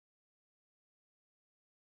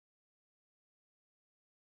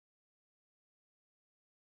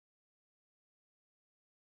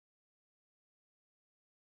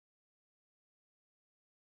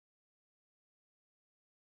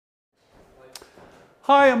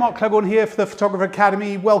Hi, I'm Mark Cleghorn here for the Photographer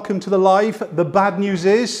Academy. Welcome to the live. The bad news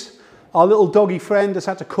is our little doggy friend has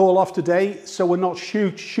had to call off today, so we're not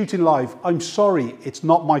shooting live. I'm sorry, it's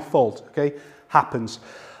not my fault, okay? Happens.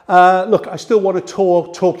 Look, I still want to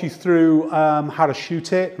talk you through how to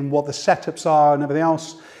shoot it and what the setups are and everything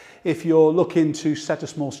else. If you're looking to set a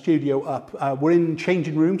small studio up, we're in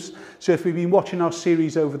changing rooms. So if you've been watching our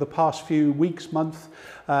series over the past few weeks, month,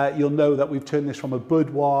 you'll know that we've turned this from a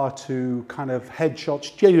boudoir to kind of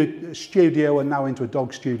headshot studio and now into a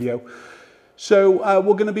dog studio. So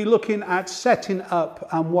we're going to be looking at setting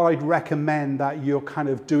up what I'd recommend that you're kind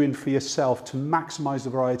of doing for yourself to maximize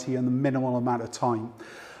the variety and the minimal amount of time.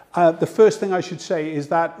 The first thing I should say is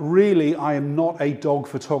that really I am not a dog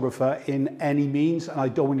photographer in any means, and I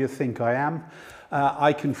don't want you to think I am.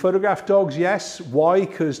 I can photograph dogs, yes. Why?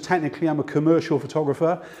 Because technically I'm a commercial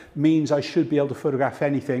photographer, means I should be able to photograph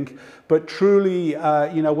anything. But truly,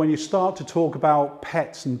 you know, when you start to talk about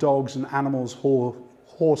pets and dogs and animals,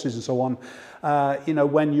 horses and so on, you know,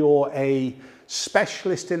 when you're a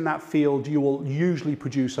specialist in that field, you will usually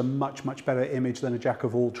produce a much better image than a jack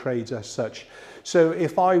of all trades as such. So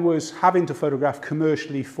if I was having to photograph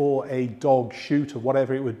commercially for a dog shoot or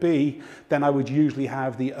whatever it would be, then I would usually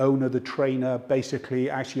have the owner, the trainer, basically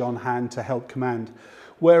actually on hand to help command.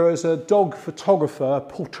 Whereas a dog photographer,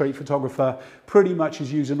 portrait photographer, pretty much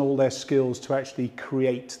is using all their skills to actually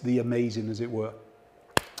create the amazing, as it were.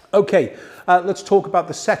 Okay, let's talk about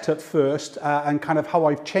the setup first and kind of how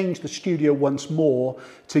I've changed the studio once more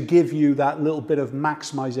to give you that little bit of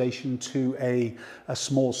maximization to a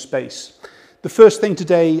small space. The first thing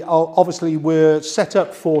today, obviously we're set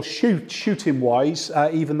up for shooting wise,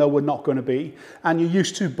 even though we're not going to be. And you're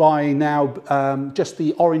used to buying now, just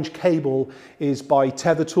the orange cable is by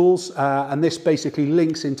Tether Tools. And this basically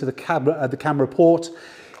links into the camera port.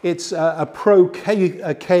 It's a Pro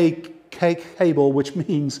cable, which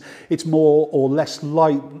means it's more or less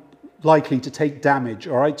likely to take damage.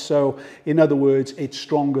 All right, so in other words, it's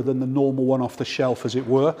stronger than the normal one off the shelf, as it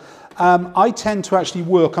were. I tend to actually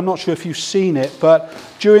work, I'm not sure if you've seen it, but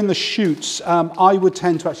during the shoots I would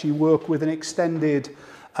tend to actually work with an extended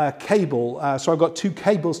cable. So I've got two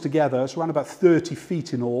cables together, it's around about 30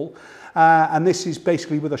 feet in all, and this is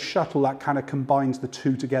basically with a shuttle that kind of combines the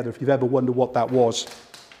two together, if you've ever wondered what that was.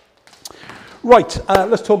 Right,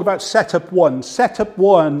 let's talk about setup one. Setup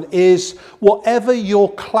one is whatever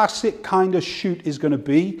your classic kind of shoot is going to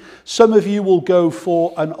be. Some of you will go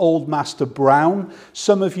for an Old Master brown.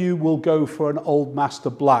 Some of you will go for an Old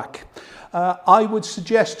Master black. I would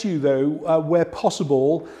suggest to you though, where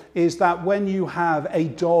possible, is that when you have a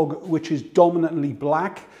dog which is dominantly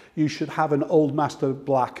black, you should have an Old Master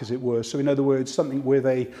black, as it were. So in other words, something with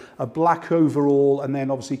a black overall and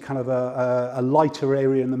then obviously kind of a lighter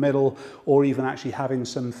area in the middle, or even actually having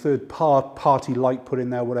some third party light put in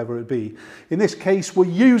there, whatever it be. In this case, we're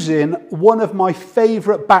using one of my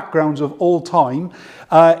favorite backgrounds of all time.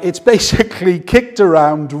 It's basically kicked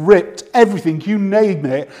around, ripped, everything, you name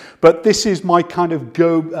it, but this is my kind of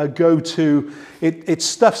go-to. It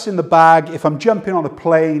stuffs in the bag. If I'm jumping on a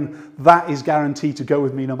plane, that is guaranteed to go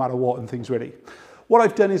with me no matter what, and things ready. What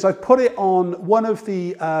I've done is I've put it on one of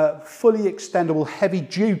the fully extendable heavy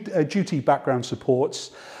duty background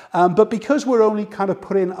supports, but because we're only kind of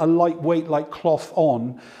putting a lightweight like cloth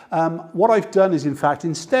on, what I've done is, in fact,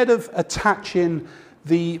 instead of attaching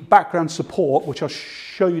the background support, which I'll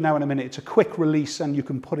show you now in a minute, it's a quick release and you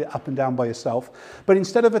can put it up and down by yourself. But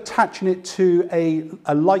instead of attaching it to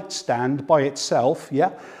a light stand by itself, yeah,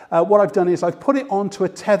 what I've done is I've put it onto a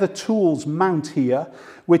Tether Tools mount here,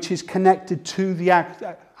 which is connected to the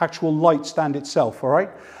actual light stand itself, all right?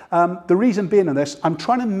 The reason being in this, I'm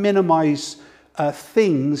trying to minimize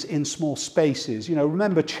things in small spaces. You know,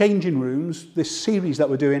 remember, changing rooms, this series that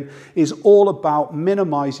we're doing is all about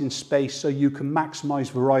minimizing space so you can maximize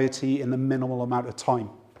variety in the minimal amount of time.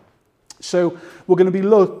 So we're going to be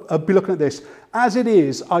looking at this. As it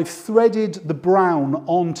is, I've threaded the brown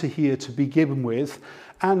onto here to begin with,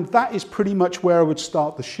 and that is pretty much where I would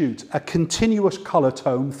start the shoot. A continuous color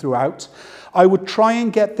tone throughout. I would try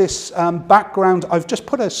and get this background. I've just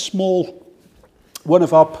put a small one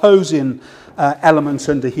of our posing elements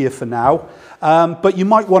under here for now, but you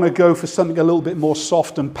might want to go for something a little bit more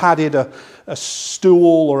soft and padded, a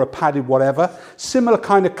stool or a padded whatever. Similar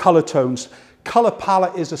kind of color tones. Color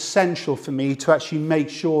palette is essential for me to actually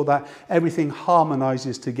make sure that everything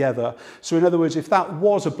harmonizes together. So in other words, if that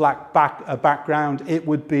was a black background, it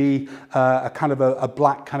would be a kind of a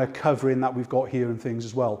black kind of covering that we've got here and things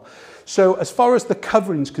as well. So as far as the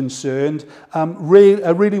covering's concerned, I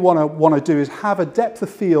really want to do is have a depth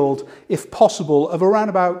of field, if possible, of around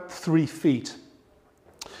about 3 feet.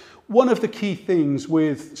 One of the key things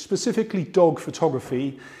with specifically dog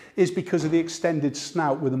photography is because of the extended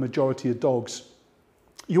snout with the majority of dogs.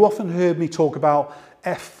 You often heard me talk about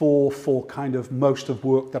f4 for kind of most of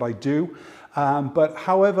work that I do. But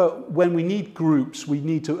however, when we need groups, we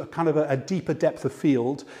need to kind of a deeper depth of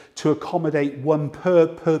field to accommodate one per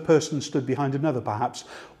person stood behind another perhaps,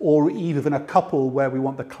 or even a couple where we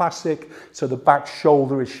want the classic, so the back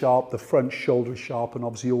shoulder is sharp, the front shoulder is sharp, and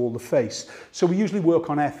obviously all the face. So we usually work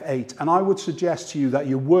on f8, and I would suggest to you that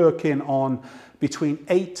you're working on between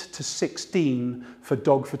 8 to 16 for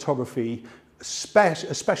dog photography,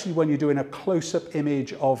 especially when you're doing a close-up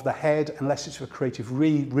image of the head, unless it's for creative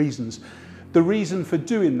reasons. The reason for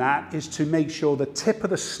doing that is to make sure the tip of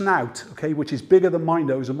the snout, okay, which is bigger than my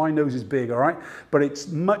nose, and my nose is big, all right, but it's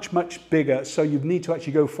much, much bigger. So you need to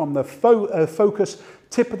actually go from the focus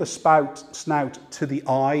tip of the snout to the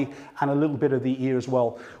eye and a little bit of the ear as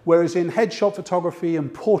well. Whereas in headshot photography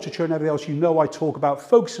and portraiture and everything else, you know I talk about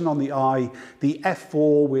focusing on the eye, the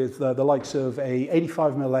f4 with the likes of a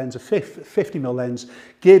 85mm lens, a 50mm lens,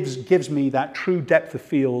 gives me that true depth of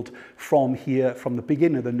field from here, from the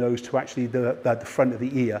beginning of the nose to actually the front of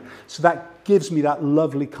the ear. So that gives me that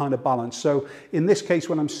lovely kind of balance. So in this case,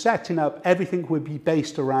 when I'm setting up, everything would be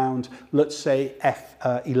based around, let's say,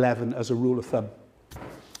 f11 as a rule of thumb.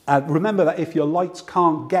 Remember that if your lights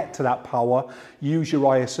can't get to that power, use your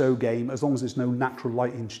ISO game, as long as there's no natural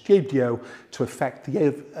light in studio, to affect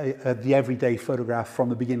the everyday photograph from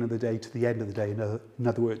the beginning of the day to the end of the day, in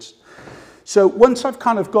other words. So once I've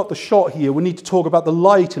kind of got the shot here, we need to talk about the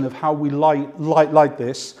lighting of how we light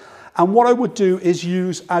this. And what I would do is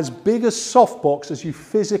use as big a softbox as you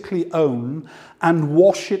physically own and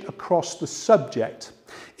wash it across the subject.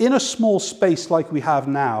 In a small space like we have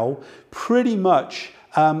now, pretty much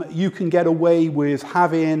you can get away with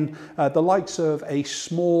having the likes of a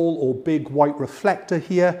small or big white reflector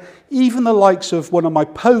here, even the likes of one of my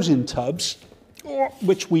posing tubs,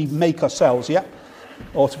 which we make ourselves, yeah?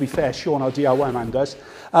 Or to be fair, Sean, our DIY man, does.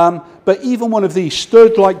 But even one of these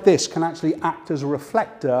stood like this can actually act as a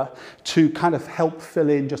reflector to kind of help fill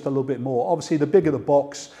in just a little bit more. Obviously, the bigger the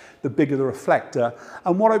box, the bigger the reflector.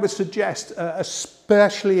 And what I would suggest,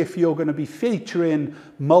 especially if you're going to be featuring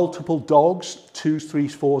multiple dogs, 2s,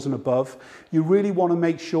 3s, 4s and above, you really want to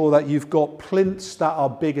make sure that you've got plinths that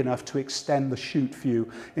are big enough to extend the shoot view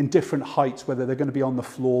in different heights, whether they're going to be on the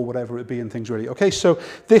floor, whatever it be, and things really. Okay, so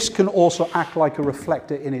this can also act like a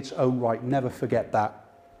reflector in its own right. Never forget that.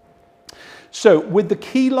 So with the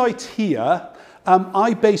key light here,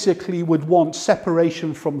 I basically would want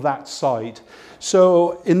separation from that side.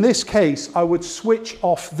 So in this case, I would switch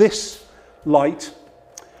off this light.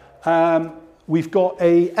 We've got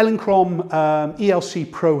a Elinchrom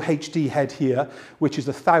ELC Pro HD head here, which is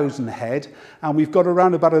 1000 head, and we've got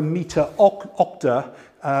around about a meter octa,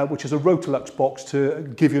 which is a Rotolux box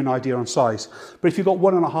to give you an idea on size. But if you've got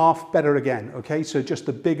 1.5, better again, okay? So just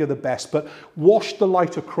the bigger the best, but wash the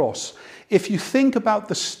light across. If you think about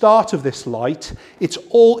the start of this light, it's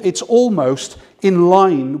almost in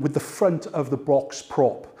line with the front of the box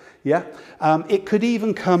prop. Yeah, it could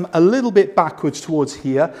even come a little bit backwards towards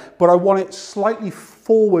here, but I want it slightly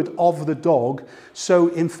forward of the dog. So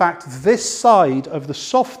in fact, this side of the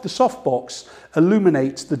soft box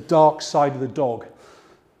illuminates the dark side of the dog.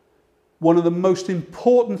 One of the most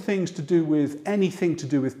important things to do with anything to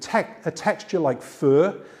do with a texture like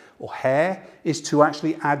fur or hair is to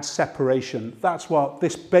actually add separation. That's what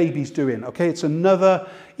this baby's doing, okay? It's another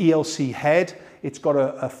ELC head. It's got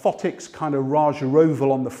a Photix kind of Raja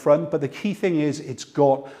oval on the front, but the key thing is it's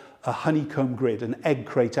got a honeycomb grid, an egg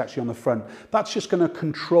crate actually on the front. That's just going to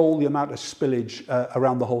control the amount of spillage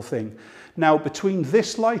around the whole thing. Now, between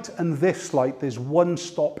this light and this light, there's one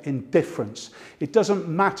stop in difference. It doesn't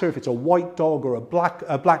matter if it's a white dog or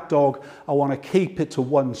a black dog. I want to keep it to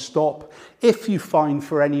one stop. If you find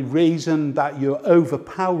for any reason that you're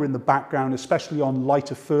overpowering the background, especially on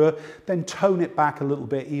lighter fur, then tone it back a little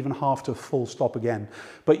bit, even half to full stop again.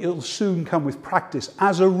 But you'll soon come with practice.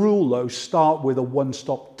 As a rule, though, start with a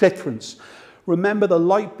one-stop difference. Remember, the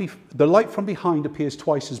light from behind appears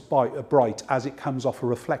twice as bright as it comes off a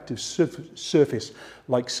reflective surface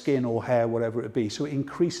like skin or hair, whatever it be. So it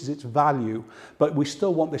increases its value, but we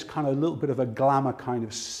still want this kind of little bit of a glamour kind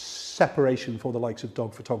of separation for the likes of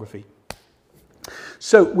dog photography.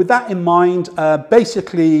 So with that in mind,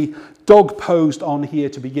 basically dog posed on here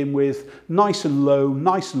to begin with, nice and low,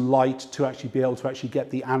 nice and light to actually be able to actually get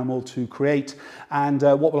the animal to create. And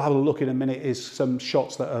what we'll have a look in a minute is some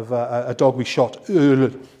shots that of a dog we shot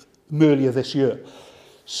earlier this year.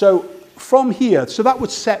 So from here, so that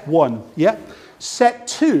was set one, yeah? Set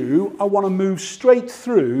two, I want to move straight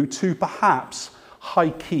through to perhaps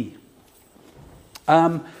high key.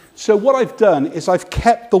 So what I've done is I've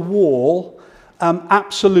kept the wall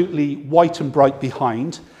absolutely white and bright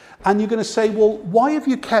behind. And you're going to say, well, why have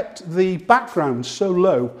you kept the background so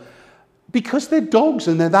low? Because they're dogs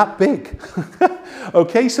and they're that big.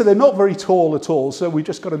 Okay, so they're not very tall at all, so we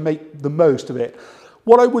just got to make the most of it.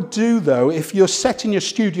 What I would do, though, if you're setting your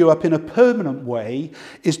studio up in a permanent way,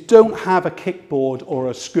 is don't have a kickboard or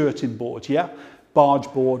a skirting board, yeah?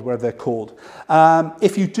 Barge board, whatever they're called.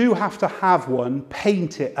 If you do have to have one,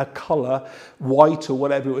 paint it a colour, white or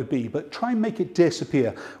whatever it would be, but try and make it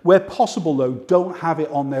disappear. Where possible, though, don't have it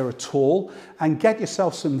on there at all, and get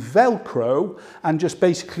yourself some Velcro and just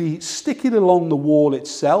basically stick it along the wall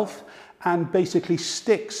itself, and basically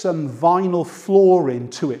stick some vinyl flooring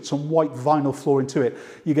to it, some white vinyl flooring to it.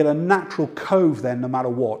 You get a natural cove then, no matter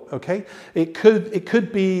what, okay? It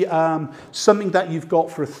could be something that you've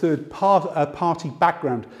got for a third party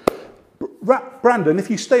background. Brandon, if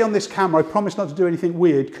you stay on this camera, I promise not to do anything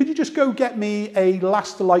weird. Could you just go get me a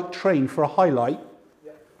Lastalite train for a highlight?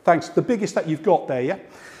 Yeah. Thanks, the biggest that you've got there, yeah?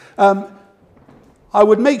 I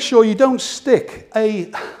would make sure you don't stick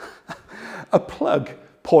a plug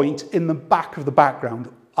point in the back of the background.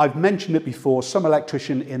 I've mentioned it before, some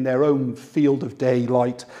electrician in their own field of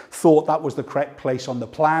daylight thought that was the correct place on the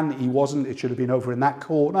plan. He wasn't, it should have been over in that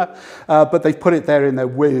corner, but they've put it there in their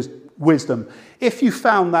wisdom. If you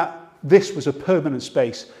found that this was a permanent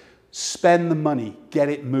space, spend the money, get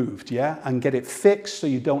it moved, yeah, and get it fixed so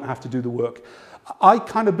you don't have to do the work. I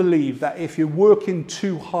kind of believe that if you're working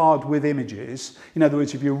too hard with images, in other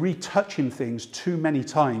words, if you're retouching things too many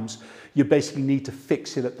times, you basically need to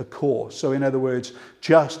fix it at the core. So in other words,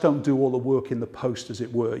 just don't do all the work in the post, as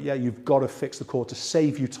it were. Yeah, you've got to fix the core to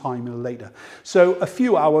save you time later. So a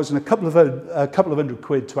few hours and a couple of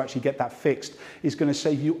 £100 to actually get that fixed is going to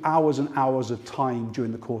save you hours and hours of time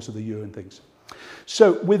during the course of the year and things.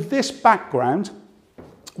 So with this background,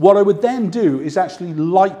 what I would then do is actually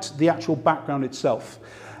light the actual background itself.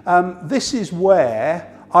 This is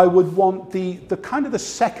where I would want the kind of the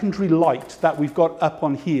secondary light that we've got up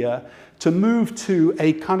on here to move to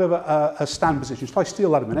a kind of a stand position. Shall I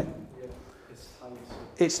steal that a minute? Yeah, it's tied.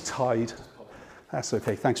 It's tied. That's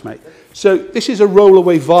okay, thanks, mate. So this is a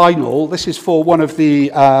rollaway vinyl. This is for one of the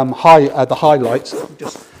highlights. Let me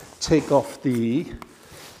just take off the...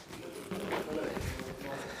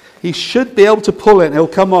 He should be able to pull it and it'll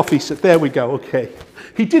come off. He said, there we go, okay.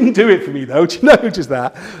 He didn't do it for me though, do you notice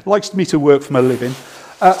that? Likes me to work for my living.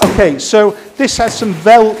 Okay, so this has some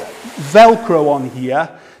Velcro on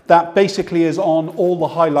here that basically is on all the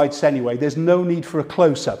highlights anyway. There's no need for a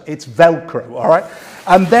close-up. It's Velcro, all right?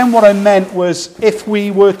 And then what I meant was if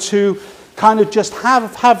we were to kind of just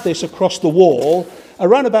have this across the wall,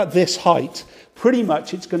 around about this height, pretty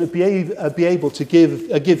much it's going to be able to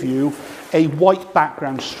give you a white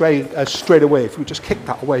background straight away. If we just kick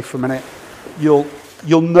that away for a minute, you'll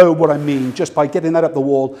know what I mean just by getting that up the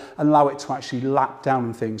wall and allow it to actually lap down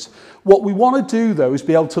and things. What we want to do though is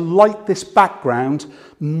be able to light this background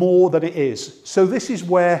more than it is. So this is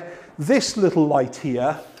where this little light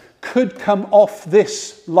here could come off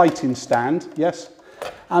this lighting stand, yes,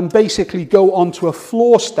 and basically go onto a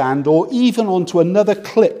floor stand or even onto another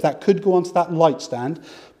clip that could go onto that light stand,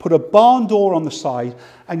 put a barn door on the side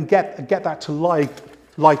and get that to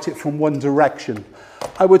light it from one direction.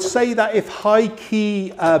 I would say that if high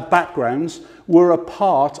key backgrounds were a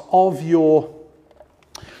part of your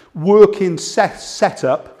working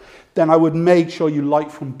setup, then I would make sure you light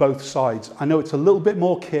from both sides. I know it's a little bit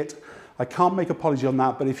more kit. I can't make apology on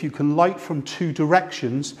that, but if you can light from two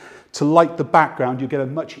directions to light the background, you get a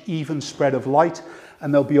much even spread of light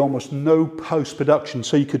and there'll be almost no post-production.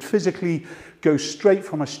 So you could physically go straight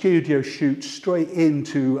from a studio shoot straight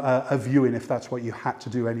into a viewing if that's what you had to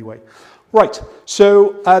do anyway. Right,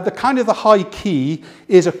 so the high key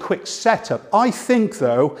is a quick setup. I think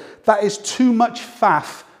though, that is too much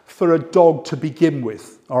faff for a dog to begin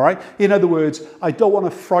with, all right? In other words, I don't want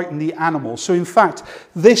to frighten the animal. So in fact,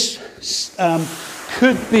 this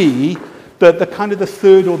could be the kind of the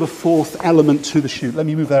third or the fourth element to the shoot. Let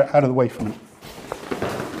me move that out of the way for a minute.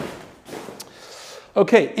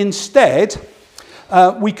 Okay, instead,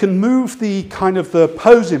 we can move the kind of the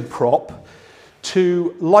posing prop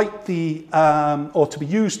to light the, or to be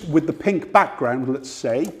used with the pink background, let's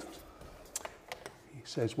say. He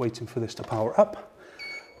says waiting for this to power up.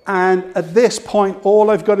 And at this point, all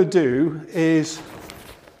I've got to do is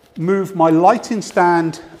move my lighting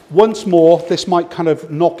stand once more. This might kind of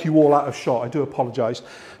knock you all out of shot, I do apologize.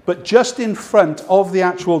 But just in front of the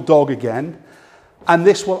actual dog again, and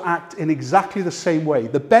this will act in exactly the same way.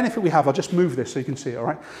 The benefit we have, I'll just move this so you can see it, all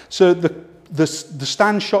right? So the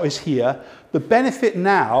stand shot is here. The benefit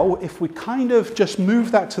now, if we kind of just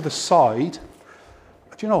move that to the side,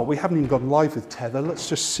 do you know what, we haven't even gone live with tether. Let's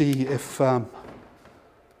just see if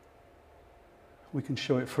we can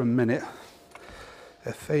show it for a minute.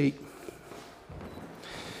 F8,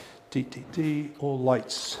 DTD, all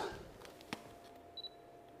lights.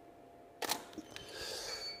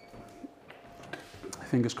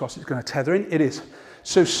 Fingers crossed it's going to tether in. It is.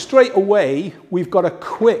 So straight away, we've got a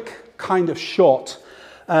quick kind of shot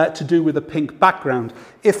to do with a pink background.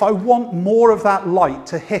 If I want more of that light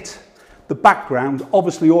to hit the background,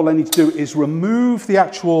 obviously all I need to do is remove the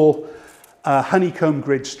actual honeycomb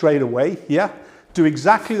grid straight away, yeah? Do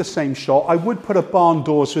exactly the same shot. I would put a barn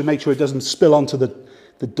door so to make sure it doesn't spill onto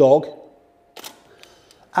the dog.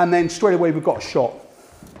 And then straight away we've got a shot.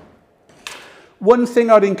 One thing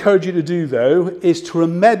I'd encourage you to do though is to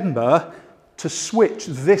remember to switch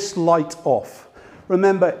this light off.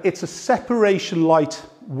 Remember, it's a separation light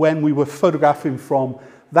when we were photographing from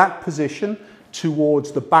that position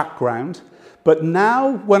towards the background. But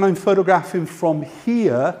now when I'm photographing from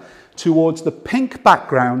here towards the pink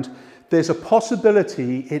background, there's a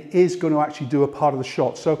possibility it is going to actually do a part of the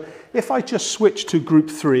shot. So if I just switch to group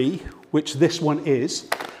 3, which this one is,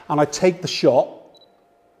 and I take the shot,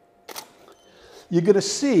 you're going to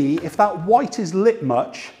see if that white is lit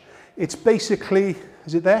much, it's basically,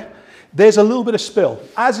 is it there? There's a little bit of spill.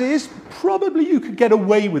 As is, probably you could get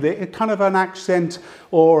away with it. It's kind of an accent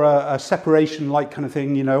or a separation light kind of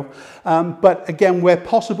thing, you know. But again, where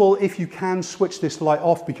possible, if you can, switch this light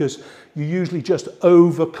off because you usually just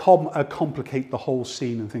complicate the whole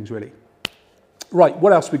scene and things really. Right,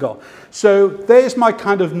 what else we got? So there's my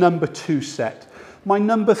kind of number 2 set. My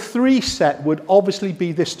number 3 set would obviously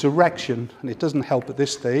be this direction, and it doesn't help at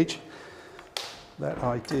this stage that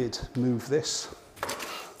I did move this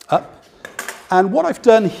up. And what I've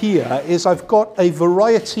done here is I've got a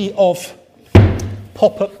variety of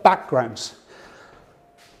pop-up backgrounds.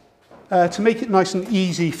 To make it nice and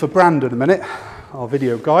easy for Brandon a minute, our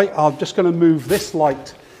video guy, I'm just going to move this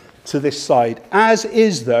light to this side. As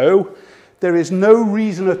is though, there is no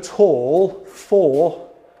reason at all for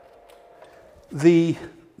the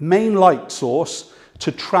main light source to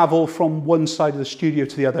travel from one side of the studio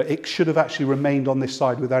to the other. It should have actually remained on this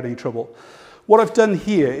side without any trouble. What I've done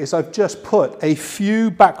here is I've just put a few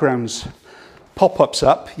backgrounds pop-ups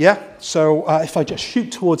up, yeah? So if I just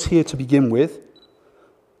shoot towards here to begin with,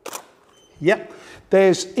 yeah,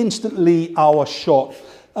 there's instantly our shot.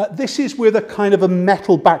 This is with a kind of a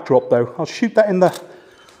metal backdrop though. I'll shoot that in the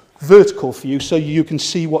vertical view so you can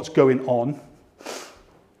see what's going on.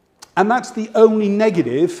 And that's the only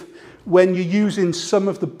negative when you're using some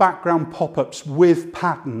of the background pop-ups with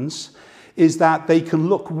patterns, is that they can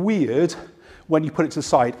look weird when you put it to the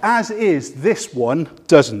side. As is, this one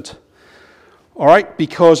doesn't. All right,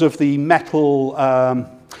 because of the metal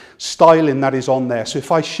styling that is on there. So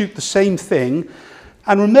if I shoot the same thing,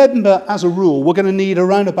 and remember, as a rule, we're going to need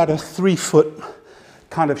around about a 3-foot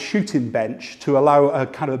kind of shooting bench to allow a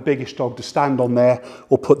kind of a biggish dog to stand on there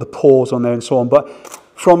or put the paws on there and so on. But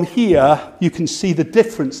from here, you can see the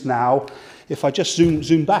difference now. If I just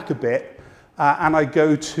zoom back a bit and I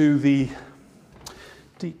go to the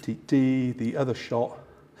other shot,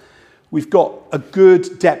 we've got a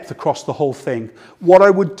good depth across the whole thing. What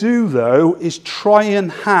I would do though is try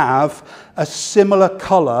and have a similar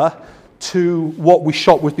color to what we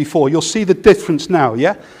shot with before. You'll see the difference now,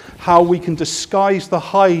 yeah? How we can disguise the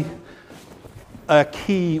high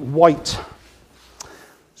key white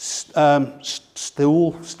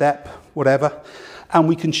stool, step, whatever, and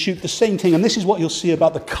we can shoot the same thing. And this is what you'll see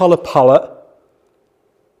about the color palette.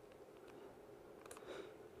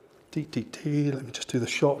 Let me just do the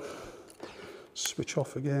shot. Switch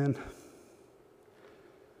off again.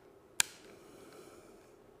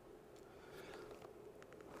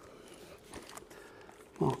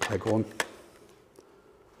 Mark Cleghorn.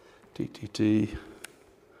 DTT. I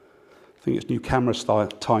think it's new camera style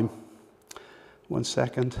time. 1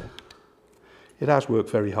 second. It has worked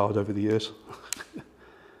very hard over the years.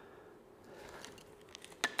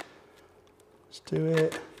 Let's do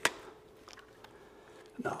it.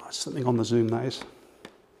 No, it's something on the zoom, that is.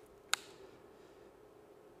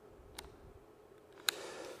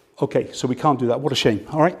 Okay, so we can't do that. What a shame.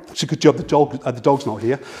 All right, it's a good job the dog's not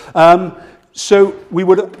here. So we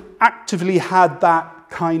would have actively had that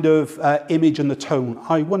kind of image and the tone.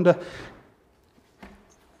 I wonder,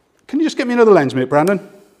 can you just get me another lens, mate, Brandon?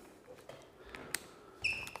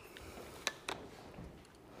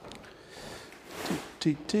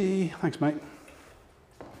 Thanks, mate.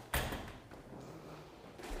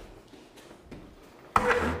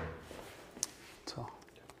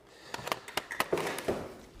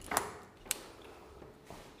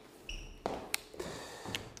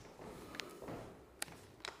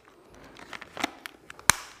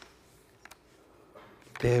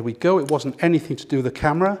 There we go. It wasn't anything to do with the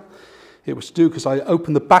camera. It was to do because I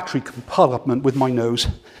opened the battery compartment with my nose.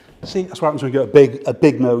 See, that's what happens when you get a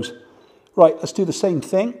big nose. Right, let's do the same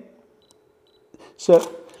thing.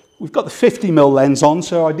 So we've got the 50mm lens on,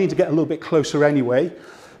 so I need to get a little bit closer anyway.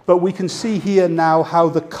 But we can see here now how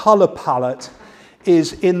the color palette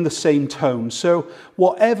is in the same tone. So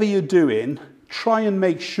whatever you're doing, try and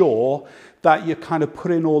make sure that you're kind of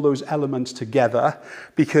putting all those elements together,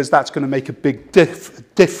 because that's going to make a big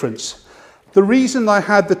difference. The reason I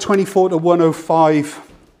had the 24-105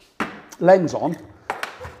 lens on,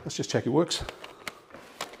 let's just check it works,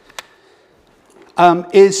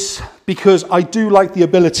 is because I do like the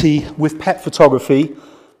ability with pet photography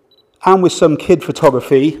and with some kid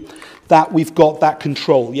photography that we've got that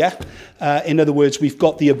control, yeah? In other words, we've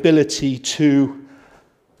got the ability to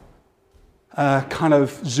kind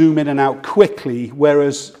of zoom in and out quickly,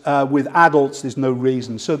 whereas with adults there's no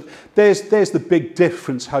reason. So there's the big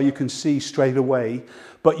difference, how you can see straight away,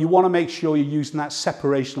 but you want to make sure you're using that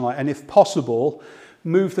separation light, and if possible,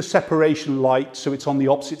 move the separation light so it's on the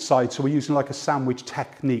opposite side. So we're using like a sandwich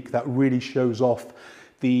technique that really shows off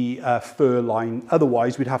the fur line.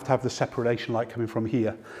 Otherwise we'd have to have the separation light coming from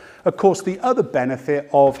here. Of course, the other benefit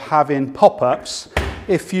of having pop-ups,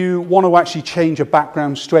 if you want to actually change a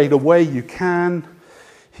background straight away, you can.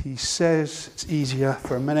 He says it's easier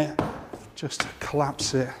for a minute just to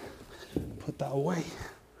collapse it, put that away.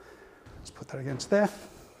 Let's put that against there.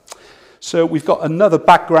 So we've got another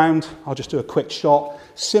background. I'll just do a quick shot.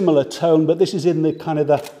 Similar tone, but this is in the kind of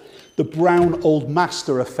the brown old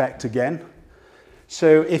master effect again.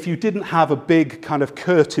 So if you didn't have a big kind of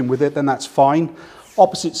curtain with it, then that's fine.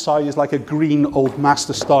 Opposite side is like a green old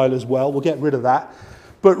master style as well. We'll get rid of that.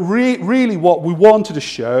 But really what we wanted to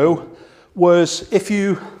show was if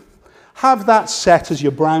you have that set as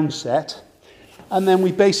your brown set, and then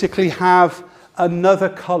we basically have another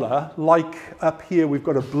color, like up here we've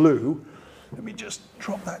got a blue. Let me just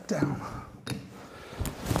drop that down.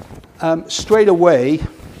 Straight away,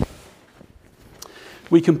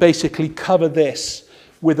 we can basically cover this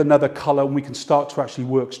with another color, and we can start to actually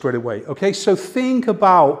work straight away. Okay, so think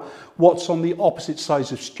about what's on the opposite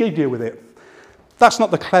sides of studio with it. That's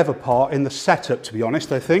not the clever part in the setup, to be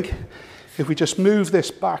honest, I think. If we just move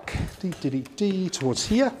this back towards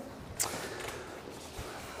here.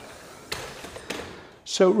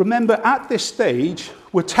 So remember, at this stage,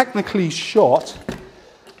 we're technically shot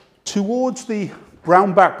towards the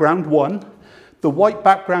brown background 1, the white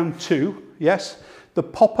background 2, yes, the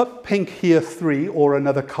pop-up pink here 3, or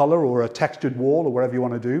another color, or a textured wall, or whatever you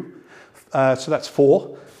want to do. So that's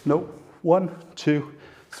 4. No, 1, 2,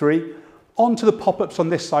 3. Onto the pop-ups on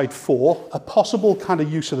this side 4, a possible kind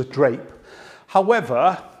of use of the drape.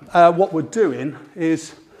 However, what we're doing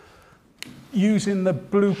is using the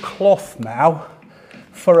blue cloth now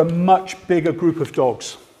for a much bigger group of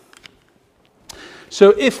dogs.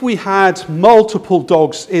 So if we had multiple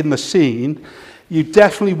dogs in the scene, you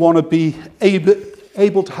definitely want to be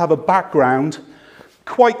able to have a background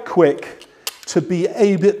quite quick to be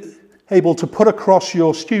able to put across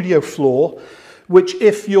your studio floor, which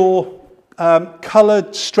if you're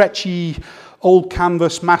coloured, stretchy, old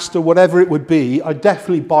canvas, master, whatever it would be, I'd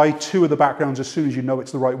definitely buy 2 of the backgrounds as soon as you know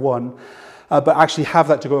it's the right one, but actually have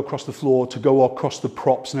that to go across the floor, to go across the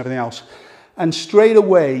props and everything else. And straight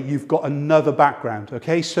away, you've got another background,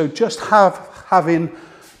 okay? So just having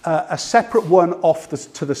a separate one off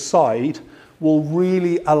to the side will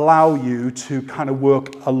really allow you to kind of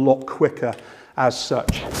work a lot quicker as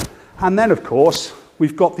such. And then, of course,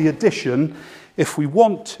 we've got the addition, if we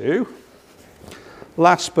want to,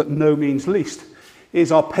 last but no means least,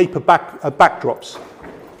 is our paper backdrops.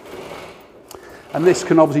 And this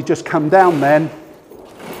can obviously just come down then.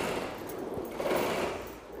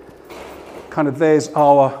 Kind of there's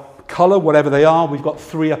our color, whatever they are. We've got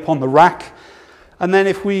 3 up on the rack. And then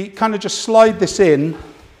if we kind of just slide this in,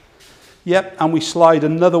 yep, and we slide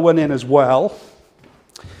another one in as well.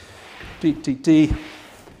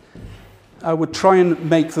 I would try and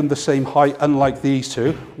make them the same height, unlike these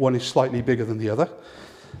two. One is slightly bigger than the other.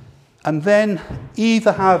 And then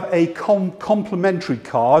either have a complementary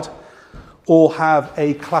card or have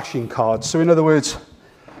a clashing card. So in other words,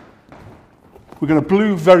 we're going to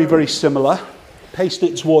blue very, very similar, paste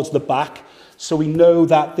it towards the back, so we know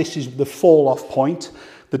that this is the fall-off point.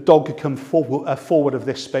 The dog could come forward of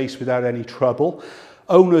this space without any trouble.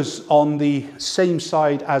 Owners on the same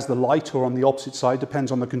side as the light or on the opposite side,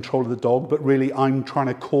 depends on the control of the dog, but really I'm trying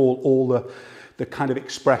to call all the kind of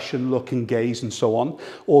expression, look and gaze and so on,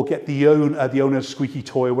 or get the owner's squeaky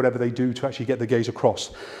toy or whatever they do to actually get the gaze across.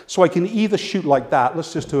 So I can either shoot like that,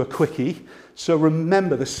 let's just do a quickie. So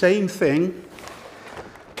remember the same thing,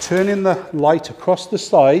 turning the light across the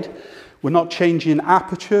side. We're not changing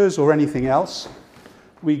apertures or anything else.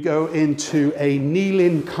 We go into a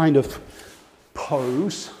kneeling kind of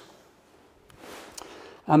pose.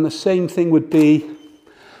 And the same thing would be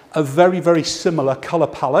a very, very similar color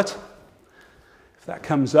palette. If that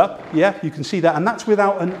comes up, yeah, you can see that. And that's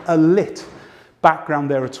without a lit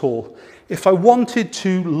background there at all. If I wanted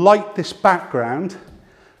to light this background,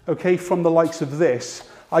 okay, from the likes of this,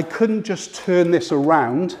 I couldn't just turn this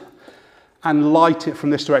around and light it from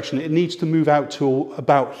this direction. It needs to move out to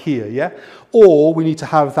about here, yeah? Or we need to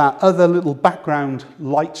have that other little background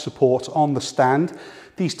light support on the stand.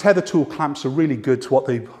 These tether tool clamps are really good to what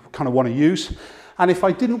they kind of want to use. And if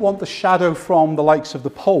I didn't want the shadow from the likes of the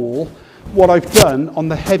pole, what I've done on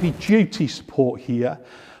the heavy duty support here,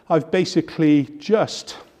 I've basically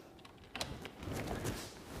just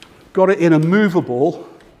got it in a movable,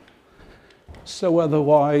 so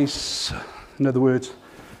otherwise, in other words,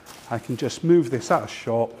 I can just move this out of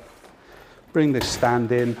shot, bring this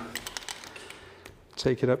stand in,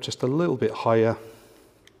 take it up just a little bit higher.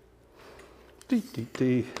 Oops.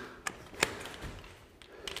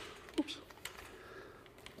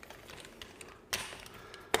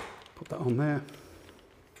 Put that on there.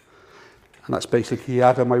 And that's basically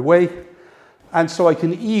out of my way. And so I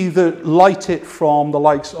can either light it from the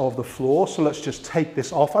likes of the floor. So let's just take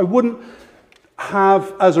this off. I wouldn't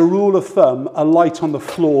have, as a rule of thumb, a light on the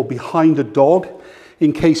floor behind a dog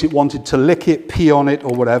in case it wanted to lick it, pee on it,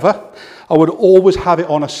 or whatever. I would always have it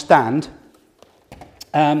on a stand.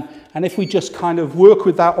 And if we just kind of work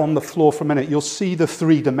with that on the floor for a minute, you'll see the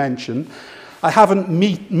 3-dimension. I haven't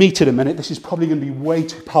metered a minute. This is probably going to be way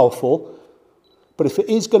too powerful. But if it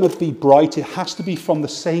is going to be bright, it has to be from the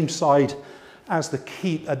same side as the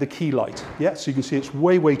key light. Yeah, so you can see it's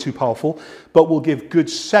way, way too powerful, but will give good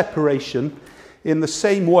separation. In the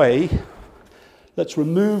same way, let's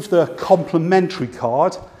remove the complementary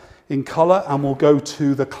card in color and we'll go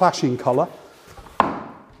to the clashing color.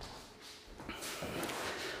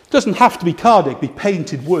 Doesn't have to be card, it can be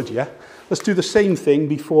painted wood, yeah? Let's do the same thing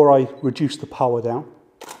before I reduce the power down.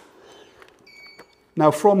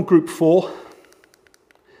 Now from group 4,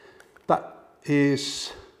 that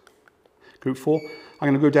is group 4, I'm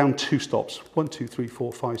going to go down 2 stops. 1, 2, 3,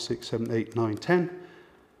 4, 5, 6, 7, 8, 9, 10.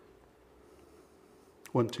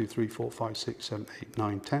 1, 2, 3, 4, 5, 6, 7, 8,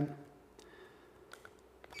 9, 10.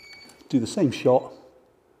 Do the same shot.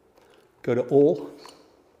 Go to all.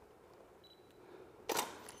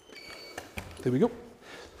 There we go.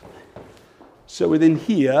 So within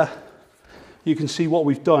here, you can see what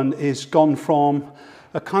we've done is gone from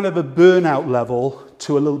a kind of a burnout level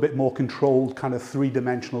to a little bit more controlled kind of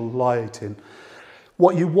 3-dimensional lighting.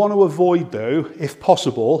 What you want to avoid though, if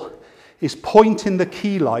possible, is pointing the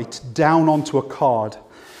key light down onto a card.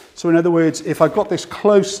 So in other words, if I got this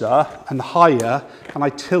closer and higher and I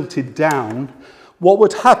tilted down, what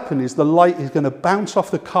would happen is the light is going to bounce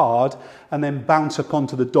off the card and then bounce up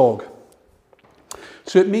onto the dog.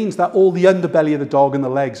 So it means that all the underbelly of the dog and the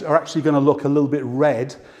legs are actually going to look a little bit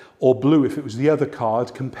red or blue if it was the other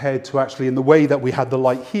card, compared to actually in the way that we had the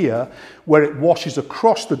light here, where it washes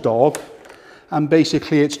across the dog, and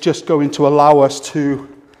basically it's just going to allow us to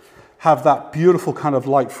have that beautiful kind of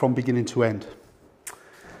light from beginning to end.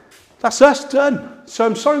 That's us done. So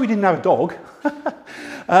I'm sorry we didn't have a dog,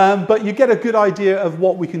 but you get a good idea of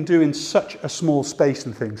what we can do in such a small space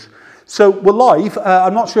and things. So we're live.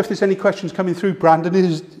 I'm not sure if there's any questions coming through. Brandon,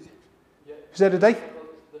 is there today?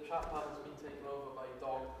 The chat panel has been taken over by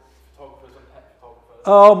dog photographers and pet photographers.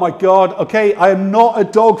 Oh my God. Okay, I am not a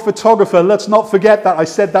dog photographer. Let's not forget that. I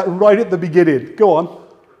said that right at the beginning. Go on.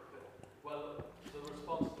 Well, the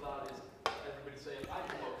response to that is everybody saying, I'm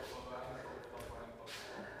a dog photographer, I'm a dog photographer, I'm a dog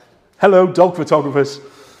photographer. Hello, dog photographers.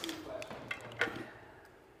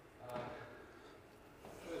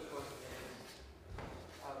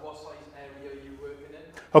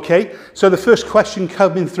 Okay, so the first question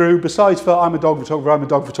coming through, besides for I'm a dog photographer, I'm a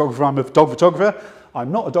dog photographer, I'm a dog photographer, I'm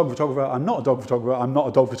not a dog photographer, I'm not a dog photographer, I'm not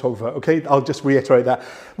a dog photographer. Okay, I'll just reiterate that.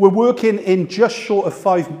 We're working in just short of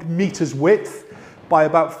 5 meters width by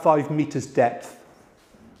about 5 meters depth.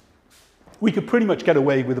 We could pretty much get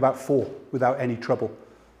away with about 4 without any trouble.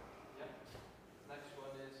 Yeah. Next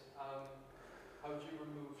one is, how do you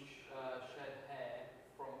remove shed hair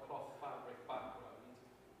from a cloth fabric background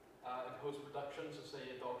in post-production, so say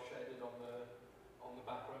your dog shedded on the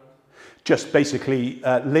background? Just basically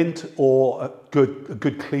lint or a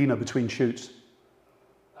good cleaner between shoots.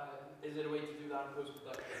 Is there a way to do that in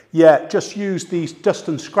post-production? Yeah, just use these dust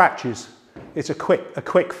and scratches. It's a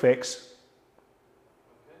quick fix.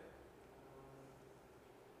 Okay.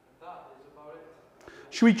 That is about it.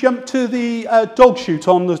 Should we jump to the dog shoot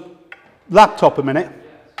on the laptop a minute?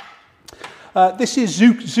 This is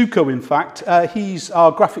Zuko, in fact. He's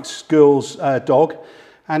our graphics girl's dog,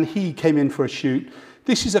 and he came in for a shoot.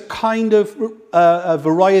 This is a kind of a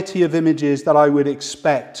variety of images that I would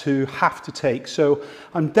expect to have to take. So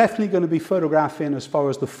I'm definitely going to be photographing as far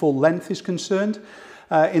as the full length is concerned.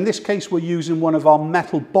 In this case, we're using one of our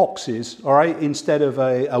metal boxes, all right, instead of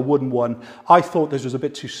a wooden one. I thought this was a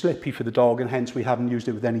bit too slippy for the dog, and hence we haven't used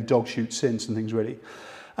it with any dog shoots since and things really.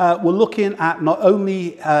 We're looking at not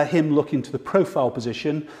only him looking to the profile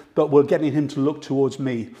position, but we're getting him to look towards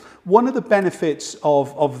me. One of the benefits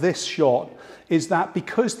of this shot is that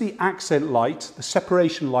because the accent light, the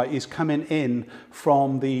separation light, is coming in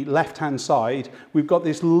from the left-hand side, we've got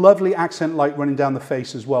this lovely accent light running down the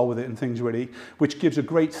face as well with it and things really, which gives a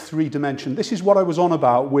great 3-dimension. This is what I was on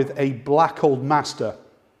about with a black old master.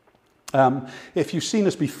 If you've seen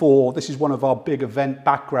us before, this is one of our big event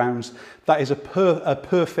backgrounds. That is a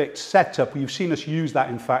perfect setup. You've seen us use that,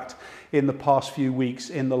 in fact, in the past few weeks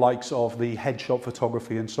in the likes of the headshot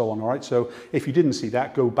photography and so on, all right? So if you didn't see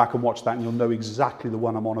that, go back and watch that and you'll know exactly the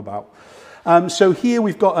one I'm on about. So here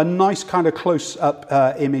we've got a nice kind of close-up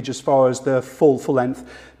image as far as the full length.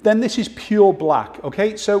 Then this is pure black,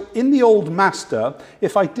 okay? So in the old master,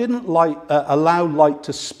 if I didn't allow light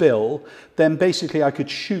to spill, then basically I could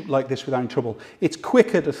shoot like this without any trouble. It's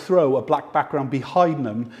quicker to throw a black background behind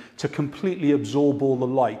them to completely absorb all the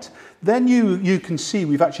light. Then you can see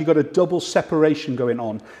we've actually got a double separation going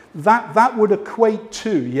on. That would equate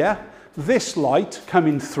to, yeah, this light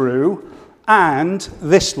coming through and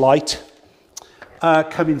this light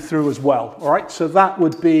coming through as well, all right? So that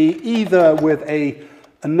would be either with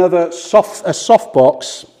another soft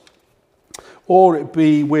box, or it'd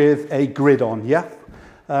be with a grid on, yeah?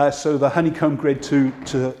 So the honeycomb grid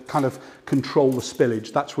to kind of control the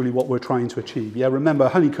spillage. That's really what we're trying to achieve. Yeah, remember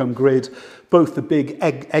honeycomb grid, both the big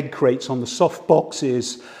egg crates on the soft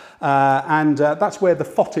boxes, and that's where the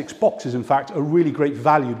Photics boxes, in fact, are really great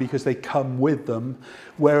value because they come with them,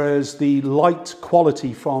 whereas the light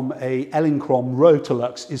quality from a Elinchrom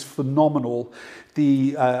Rotolux is phenomenal.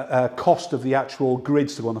 The cost of the actual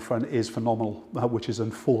grids to go on the front is phenomenal, which is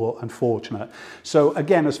unfortunate. So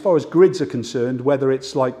again, as far as grids are concerned, whether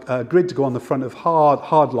it's like a grid to go on the front of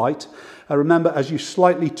hard light, remember as you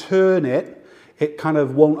slightly turn it, it kind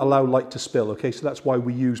of won't allow light to spill, okay? So that's why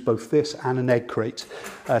we use both this and an egg crate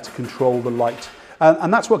to control the light.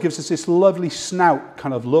 And that's what gives us this lovely snout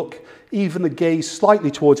kind of look. Even the gaze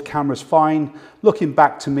slightly towards camera is fine. Looking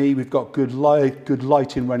back to me, we've got good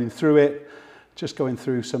lighting running through it. Just going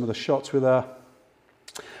through some of the shots with her.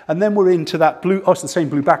 And then we're into that blue, oh, it's the same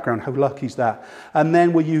blue background, how lucky is that? And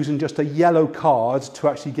then we're using just a yellow card to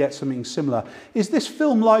actually get something similar. Is this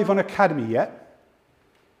film live on Academy yet?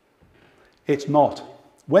 It's not.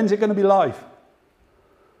 When's it going to be live?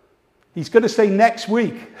 He's going to say next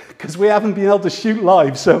week, because we haven't been able to shoot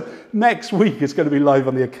live. So next week it's going to be live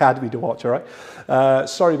on the Academy to watch, all right?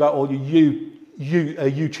 Sorry about all you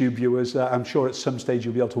YouTube viewers. I'm sure at some stage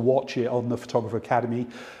you'll be able to watch it on the Photographer Academy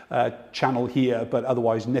channel here, but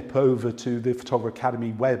otherwise nip over to the Photographer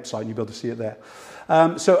Academy website and you'll be able to see it there.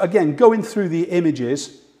 So again, going through the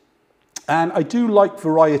images, and I do like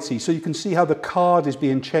variety. So you can see how the card is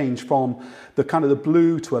being changed from the kind of the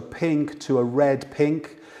blue to a pink to a red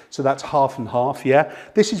pink. So that's half and half, yeah?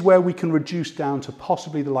 This is where we can reduce down to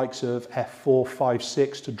possibly the likes of f4, 5,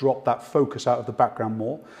 6 to drop that focus out of the background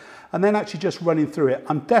more. And then actually just running through it.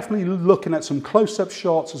 I'm definitely looking at some close-up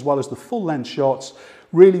shots as well as the full-length shots.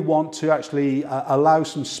 Really want to actually allow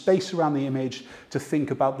some space around the image to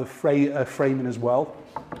think about the framing as well.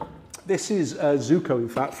 This is Zuko, in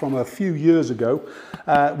fact, from a few years ago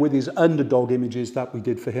with his underdog images that we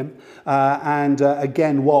did for him.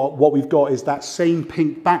 Again, what we've got is that same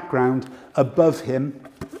pink background above him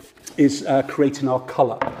is creating our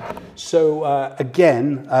colour. So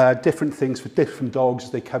again, different things for different dogs.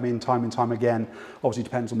 They come in time and time again. Obviously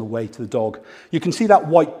depends on the weight of the dog. You can see that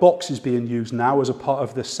white box is being used now as a part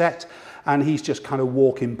of the set, and he's just kind of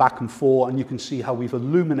walking back and forth, and you can see how we've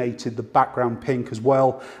illuminated the background pink as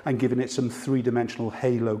well and given it some three-dimensional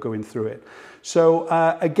halo going through it. So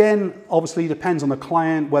again, obviously depends on the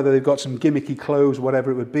client, whether they've got some gimmicky clothes,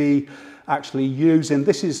 whatever it would be. Actually using,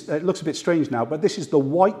 this is, it looks a bit strange now, but this is the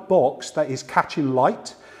white box that is catching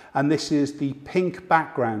light, and this is the pink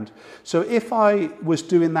background. So if I was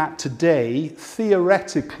doing that today,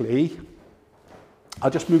 theoretically,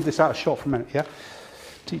 I'll just move this out of shot for a minute, yeah?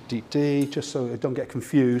 Just so I don't get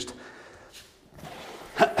confused.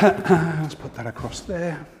 Let's put that across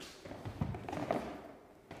there.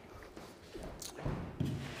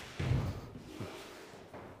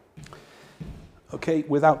 okay,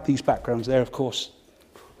 without these backgrounds there, of course.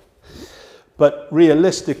 But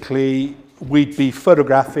realistically, we'd be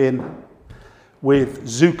photographing with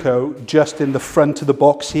Zuko just in the front of the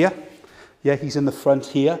box here. Yeah, he's in the front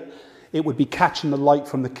here. It would be catching the light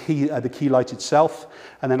from the key light itself,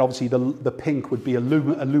 and then obviously the pink would be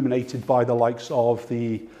illuminated by the likes of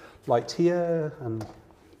the light here, and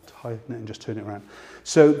tighten it and just turn it around.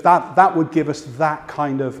 So that would give us that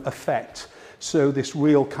kind of effect. So this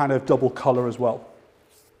real kind of double colour as well.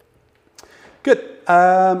 Good.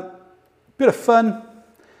 Bit of fun.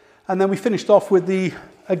 And then we finished off with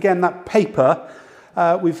again, that paper.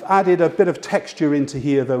 We've added a bit of texture into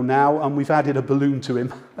here though now, and we've added a balloon to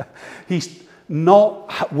him. He's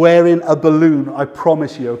not wearing a balloon, I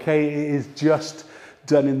promise you, okay? It is just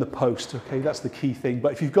done in the post, okay? That's the key thing.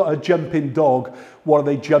 But if you've got a jumping dog, what are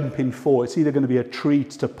they jumping for? It's either going to be a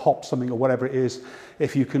treat to pop something or whatever it is.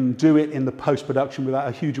 If you can do it in the post-production without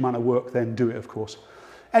a huge amount of work, then do it, of course.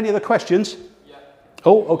 Any other questions? Yeah.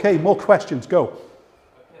 Oh, okay, more questions, go. Okay,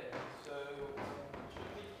 so should we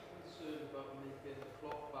be concerned about making the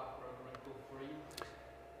cloth background wrinkle-free?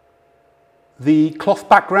 The cloth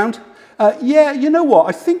background? Yeah, you know what?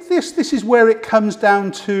 I think this is where it comes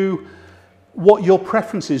down to what your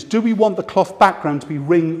preference is. Do we want the cloth background to be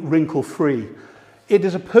wrinkle-free? It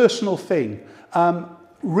is a personal thing.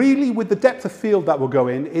 Really, with the depth of field that will go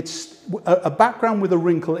in, it's a background with a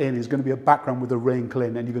wrinkle in is going to be a background with a wrinkle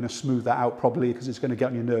in, and you're going to smooth that out probably because it's going to get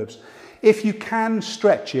on your nerves. If you can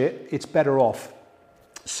stretch it, it's better off.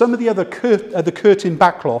 Some of the other curtain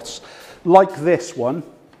backcloths, like this one,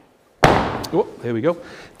 oh, there we go.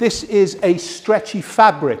 This is a stretchy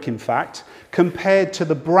fabric, in fact, compared to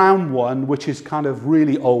the brown one, which is kind of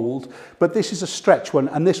really old. But this is a stretch one,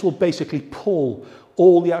 and this will basically pull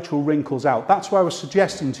all the actual wrinkles out. That's why I was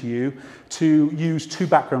suggesting to you to use two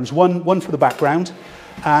backgrounds, one for the background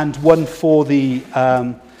and one for the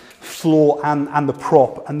floor and the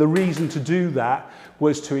prop. And the reason to do that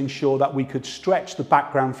was to ensure that we could stretch the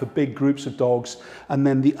background for big groups of dogs, and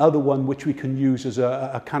then the other one which we can use as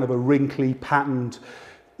a kind of a wrinkly patterned,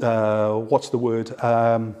 what's the word,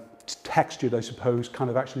 textured, I suppose, kind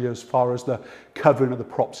of actually as far as the covering of the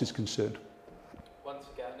props is concerned. Once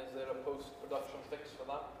again, is there a post-production fix for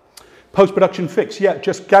that? Post-production fix, yeah,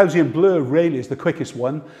 just Gaussian blur really is the quickest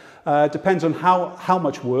one. Depends on how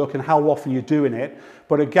much work and how often you're doing it,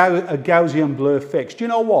 but a Gaussian blur fix. Do you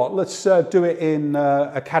know what? Let's do it in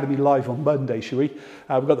Academy Live on Monday, shall we?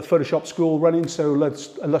 We've got the Photoshop school running, so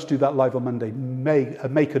let's do that live on Monday.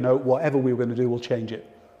 Make a note, whatever we were going to do, we'll change it.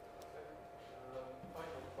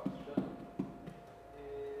 Final question is...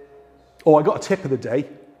 Oh, I got a tip of the day.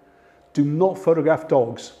 Do not photograph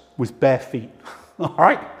dogs with bare feet. All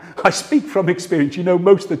right? I speak from experience. You know,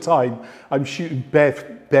 most of the time I'm shooting bare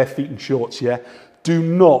feet and shorts, yeah? Do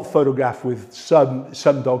not photograph with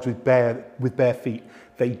some dogs with bare feet.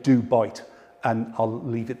 They do bite, and I'll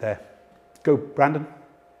leave it there. Go, Brandon.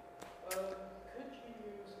 Could you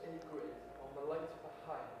use a grid on the light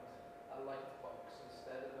behind a light box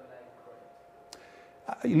instead of an egg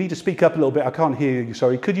crate? You need to speak up a little bit. I can't hear you,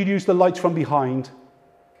 sorry. Could you use the lights from behind?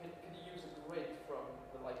 Could you use a grid from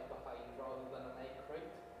the light behind rather than an egg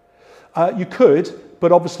crate? You could,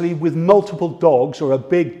 but obviously with multiple dogs or a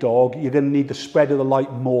big dog, you're going to need the spread of the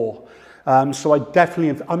light more. So I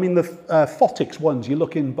definitely, I mean the Photix ones, you're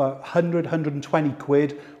looking about 100, 120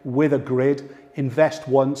 quid with a grid. Invest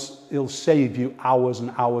once, it'll save you hours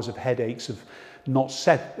and hours of headaches of not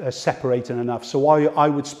separating enough. So I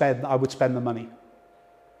would spend the money.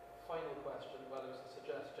 Final question, well, it was a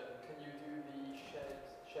suggestion. Can you do the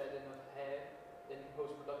shedding of hair in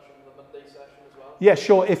post-production of the Monday session as well? Yeah,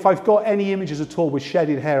 sure. If I've got any images at all with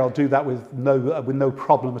shedded hair, I'll do that with no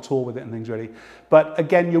problem at all with it and things really. But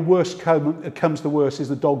again, your worst comes to worst, is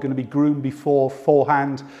the dog going to be groomed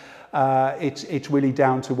beforehand? It's really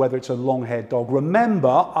down to whether it's a long-haired dog.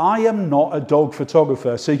 Remember, I am not a dog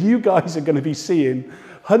photographer, so you guys are going to be seeing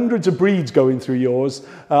hundreds of breeds going through yours.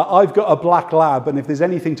 I've got a black lab, and if there's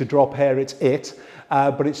anything to drop hair, it's it.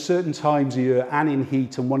 But it's certain times of year and in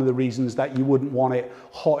heat, and one of the reasons that you wouldn't want it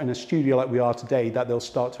hot in a studio like we are today, that they'll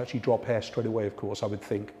start to actually drop hair straight away, of course, I would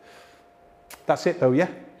think. That's it though, yeah?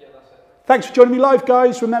 Yeah, that's it. Thanks for joining me live,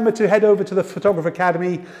 guys. Remember to head over to the Photographer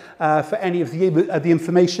Academy for any of the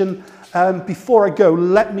information. Before I go,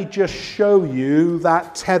 let me just show you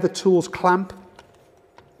that Tether Tools clamp.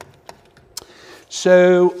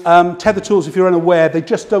 So Tether Tools, if you're unaware, they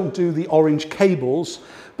just don't do the orange cables,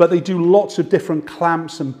 but they do lots of different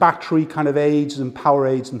clamps and battery kind of aids and power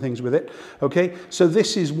aids and things with it. Okay, so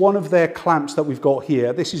this is one of their clamps that we've got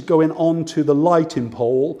here. This is going onto the lighting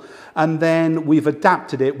pole, and then we've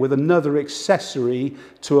adapted it with another accessory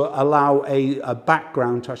to allow a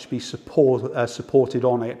background to actually be supported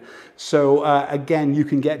on it. So again, you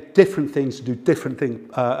can get different things to do different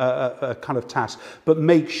kind of tasks, but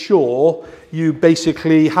make sure you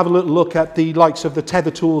basically have a little look at the likes of the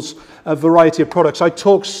Tether Tools variety of products. I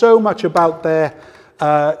talk so much about their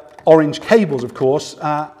orange cables, of course,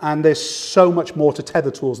 and there's so much more to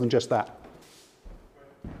Tether Tools than just that.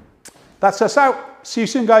 That's us out. See you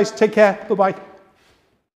soon, guys. Take care. Bye-bye.